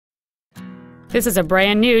This is a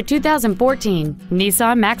brand new 2014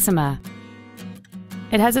 Nissan Maxima.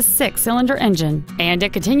 It has a 6-cylinder engine and a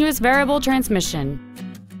continuous variable transmission.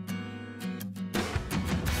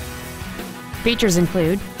 Features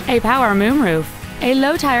include a power moonroof, a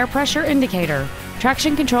low tire pressure indicator,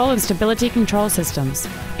 traction control and stability control systems,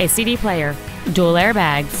 a CD player, dual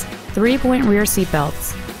airbags, 3-point rear seat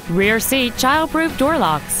belts, rear seat child-proof door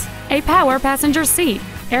locks, a power passenger seat,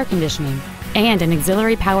 air conditioning, and an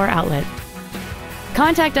auxiliary power outlet.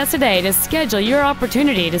 Contact us today to schedule your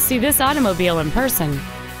opportunity to see this automobile in person.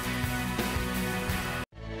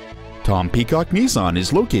 Tom Peacock Nissan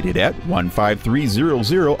is located at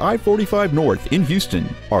 15300 I-45 North in Houston.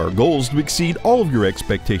 Our goal is to exceed all of your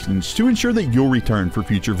expectations to ensure that you'll return for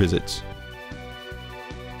future visits.